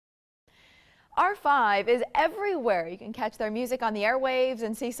R5 is everywhere. You can catch their music on the airwaves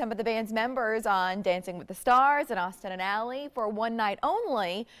and see some of the band's members on Dancing with the Stars in Austin and Alley for one night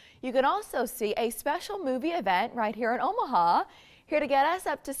only. You can also see a special movie event right here in Omaha. Here to get us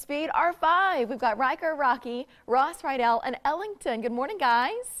up to speed, R5. We've got Riker, Rocky, Ross, Rydell, and Ellington. Good morning,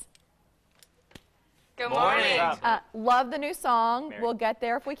 guys. Good morning. Love the new song. We'll get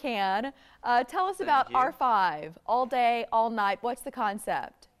there if we can. Tell us about R5. All day, all night. What's the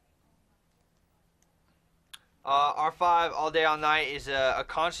concept? R5 All Day All Night is a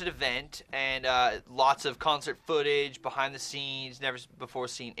concert event, and lots of concert footage, behind the scenes, never before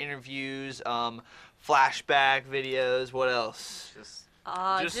seen interviews, flashback videos. What else?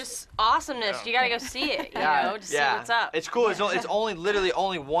 Just awesomeness. You gotta go see it. You know, just see what's up. It's cool. It's literally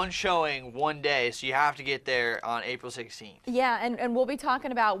only one showing one day, so you have to get there on April 16th. Yeah, and we'll be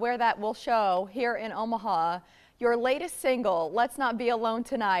talking about where that will show here in Omaha. Your latest single, Let's Not Be Alone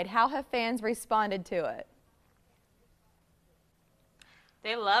Tonight. How have fans responded to it?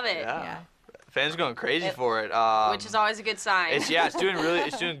 They love it. Yeah. Fans are going crazy for it. Which is always a good sign. It's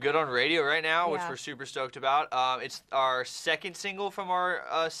doing good on radio right now, which we're super stoked about. It's our second single from our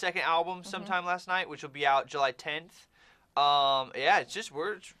second album sometime last night, which will be out July 10th.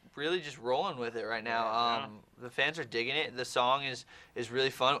 We're really just rolling with it right now. The fans are digging it. The song is really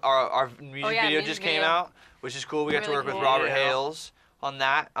fun. Our music video just came out, which is cool. We got to work with Robert Hales on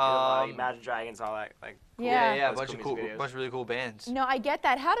that. Imagine Dragons, all that. A bunch of really cool bands. No, I get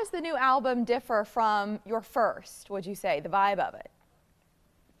that. How does the new album differ from your first, would you say, the vibe of it?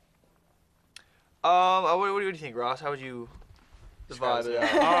 What do you think, Ross? How would you the vibe of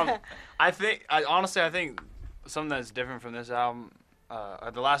that? I think something that's different from this album,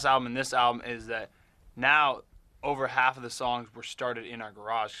 the last album and this album, is that now over half of the songs were started in our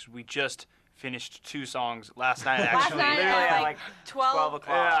garage. 'Cause we just finished 2 songs last night, actually. Last night at like 12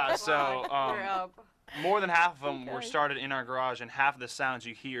 o'clock. Yeah, so more than half of them were started in our garage, and half of the sounds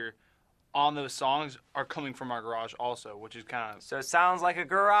you hear on those songs are coming from our garage also, which is kind of. So it sounds like a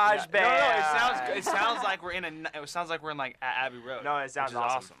garage band. No, it sounds like we're in like Abbey Road. No, it sounds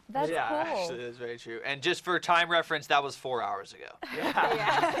awesome. That's cool. Actually, that's very true. And just for time reference, that was 4 hours ago.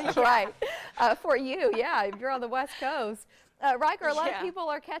 Right. For you, if you're on the West Coast. Riker, a lot of people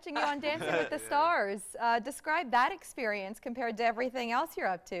are catching you on Dancing with the Stars. Describe that experience compared to everything else you're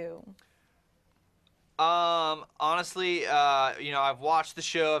up to. Honestly, I've watched the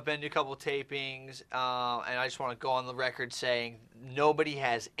show. I've been to a couple and I just want to go on the record saying nobody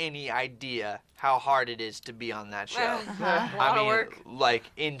has any idea how hard it is to be on that show. I mean, like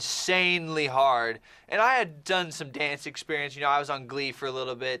insanely hard. And I had done some dance experience. I was on Glee for a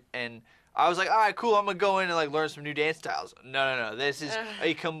little bit, and I was like, all right, cool, I'm going to go in and learn some new dance styles. No. This is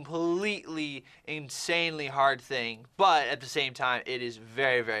a completely insanely hard thing. But at the same time, it is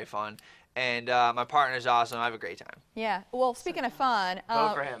very, very fun. And my partner's awesome. I have a great time. Yeah. Well, speaking of fun,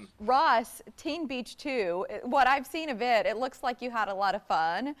 vote for him. Ross, Teen Beach 2, what I've seen of it, it looks like you had a lot of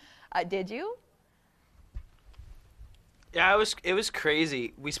fun. Did you? Yeah, it was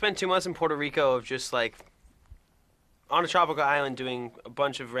crazy. We spent 2 months in Puerto Rico of just on a tropical island doing a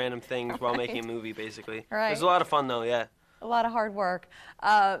bunch of random things while making a movie, basically. Right. It was a lot of fun, though, yeah. A lot of hard work.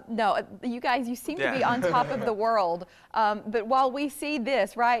 No, you guys, you seem to be on top of the world. But while we see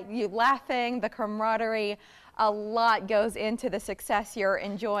this, right, you laughing, the camaraderie, a lot goes into the success you're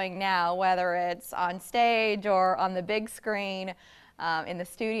enjoying now, whether it's on stage or on the big screen, in the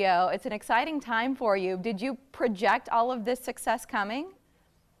studio. It's an exciting time for you. Did you project all of this success coming?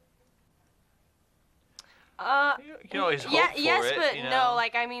 You can always hope for yes, it, but no.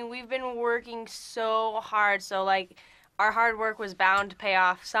 I mean, we've been working so hard, so our hard work was bound to pay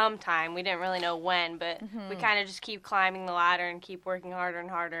off sometime. We didn't really know when, but we kind of just keep climbing the ladder and keep working harder and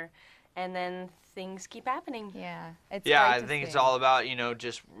harder, and then things keep happening. Yeah, I think it's all about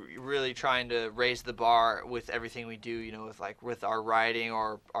just really trying to raise the bar with everything we do. With our writing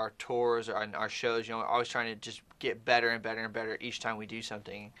or our tours or our shows. Always trying to just get better and better and better each time we do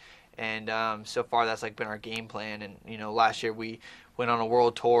something. And so far, that's been our game plan. And last year we went on a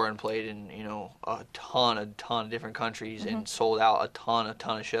world tour and played in a ton of different countries and sold out a ton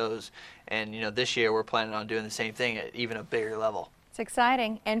of shows. And this year we're planning on doing the same thing at even a bigger level. It's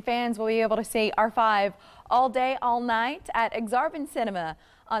exciting, and fans will be able to see R5 all day, all night at Exarban Cinema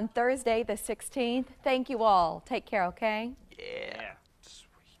on Thursday the 16th. Thank you all. Take care, okay? Yeah.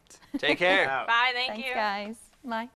 Sweet. Take care. Bye. Thank you. Thanks, guys. Bye.